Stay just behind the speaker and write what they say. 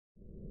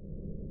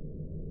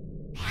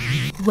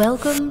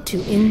Welcome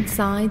to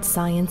Inside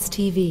Science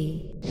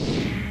TV.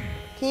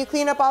 Can you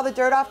clean up all the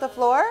dirt off the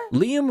floor?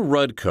 Liam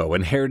Rudko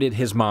inherited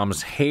his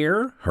mom's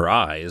hair, her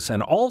eyes,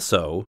 and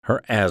also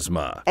her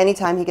asthma.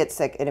 Anytime he gets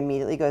sick, it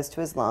immediately goes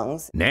to his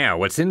lungs. Now,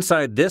 what's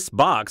inside this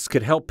box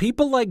could help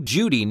people like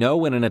Judy know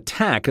when an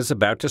attack is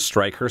about to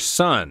strike her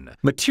son.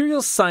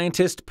 Materials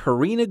scientist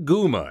Parina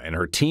Guma and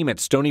her team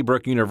at Stony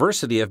Brook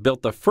University have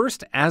built the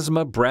first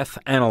asthma breath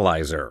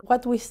analyzer.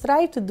 What we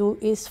strive to do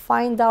is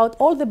find out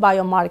all the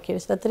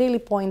biomarkers that really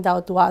point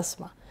out to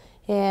asthma,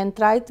 and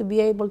try to be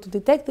able to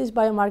detect these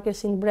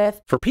biomarkers in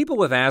breath. For people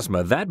with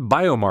asthma, that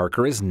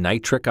biomarker is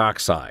nitric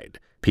oxide.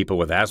 People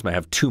with asthma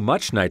have too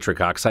much nitric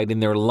oxide in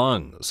their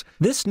lungs.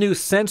 This new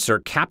sensor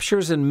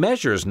captures and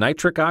measures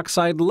nitric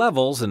oxide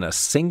levels in a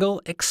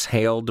single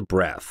exhaled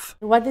breath.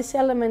 What this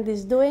element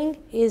is doing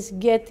is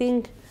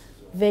getting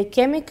the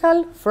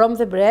chemical from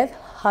the breath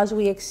as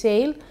we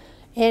exhale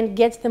and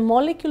gets the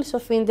molecules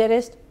of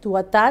interest to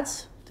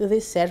attach to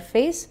this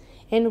surface,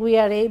 and we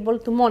are able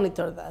to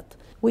monitor that.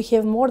 We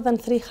have more than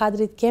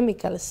 300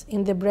 chemicals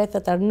in the breath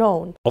that are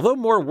known. Although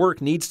more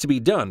work needs to be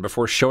done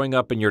before showing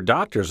up in your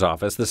doctor's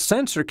office, the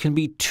sensor can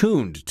be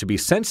tuned to be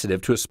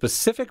sensitive to a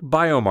specific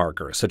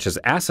biomarker, such as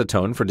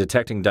acetone for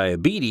detecting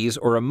diabetes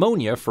or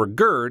ammonia for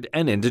GERD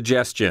and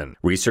indigestion.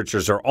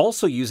 Researchers are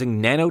also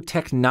using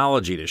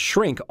nanotechnology to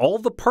shrink all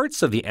the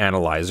parts of the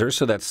analyzer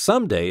so that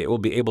someday it will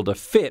be able to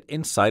fit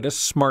inside a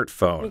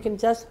smartphone. You can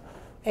just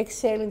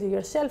exhale into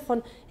your cell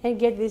phone and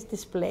get this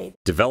displayed.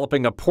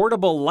 Developing a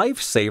portable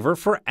lifesaver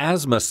for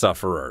asthma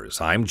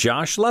sufferers. I'm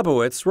Josh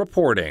Lebowitz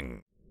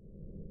reporting.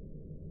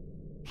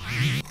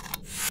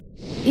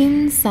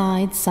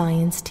 Inside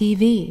Science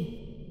TV.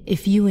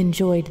 If you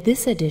enjoyed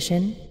this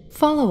edition,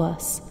 follow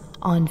us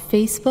on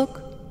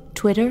Facebook,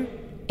 Twitter,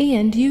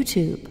 and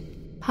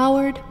YouTube.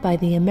 Powered by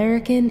the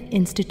American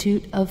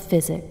Institute of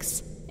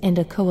Physics and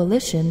a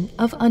coalition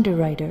of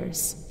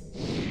underwriters.